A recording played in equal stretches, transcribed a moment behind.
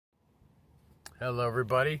Hello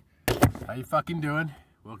everybody, how you fucking doing?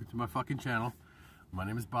 Welcome to my fucking channel. My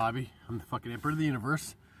name is Bobby. I'm the fucking emperor of the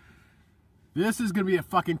universe. This is gonna be a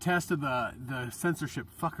fucking test of the censorship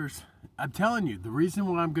fuckers. I'm telling you, the reason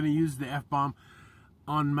why I'm gonna use the F-bomb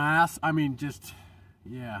en masse, I mean just,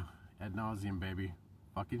 yeah, ad nauseum, baby.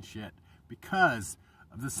 Fucking shit. Because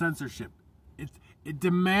of the censorship. It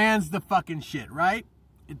demands the fucking shit, right?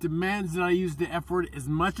 It demands that I use the F word as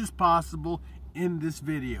much as possible in this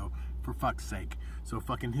video, for fuck's sake. So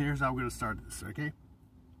fucking here's how we're gonna start this, okay?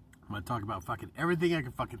 I'm gonna talk about fucking everything I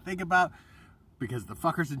can fucking think about, because the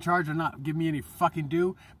fuckers in charge are not giving me any fucking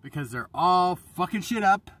due, because they're all fucking shit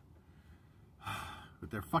up with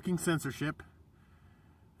their fucking censorship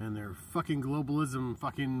and their fucking globalism,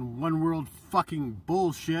 fucking one world fucking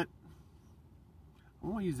bullshit. I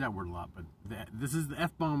won't use that word a lot, but this is the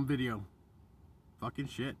F-bomb video. Fucking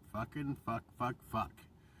shit. Fucking fuck.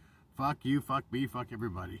 Fuck you, fuck me, fuck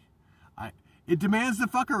everybody. It demands the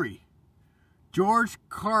fuckery. George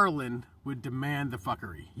Carlin would demand the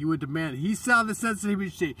fuckery. He would demand, he saw the sensitivity,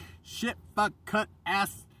 he'd say, shit, fuck, cut,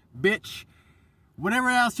 ass, bitch, whatever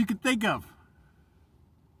else you could think of.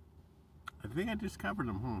 I think I just covered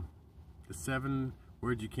them, The 7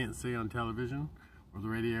 words you can't say on television, or the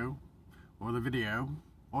radio, or the video,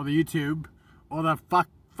 or the YouTube, or the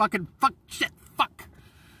fucking shit, fuck.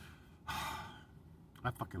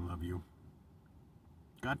 I fucking love you.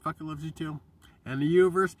 God fucking loves you too. And the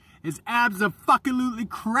universe is abso-fucking-lutely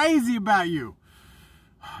crazy about you.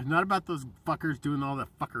 Not about those fuckers doing all that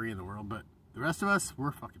fuckery in the world, but the rest of us,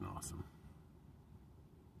 we're fucking awesome.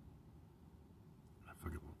 I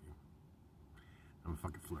fucking love you. I'm a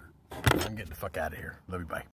fucking flirt. I'm getting the fuck out of here. Love you, bye.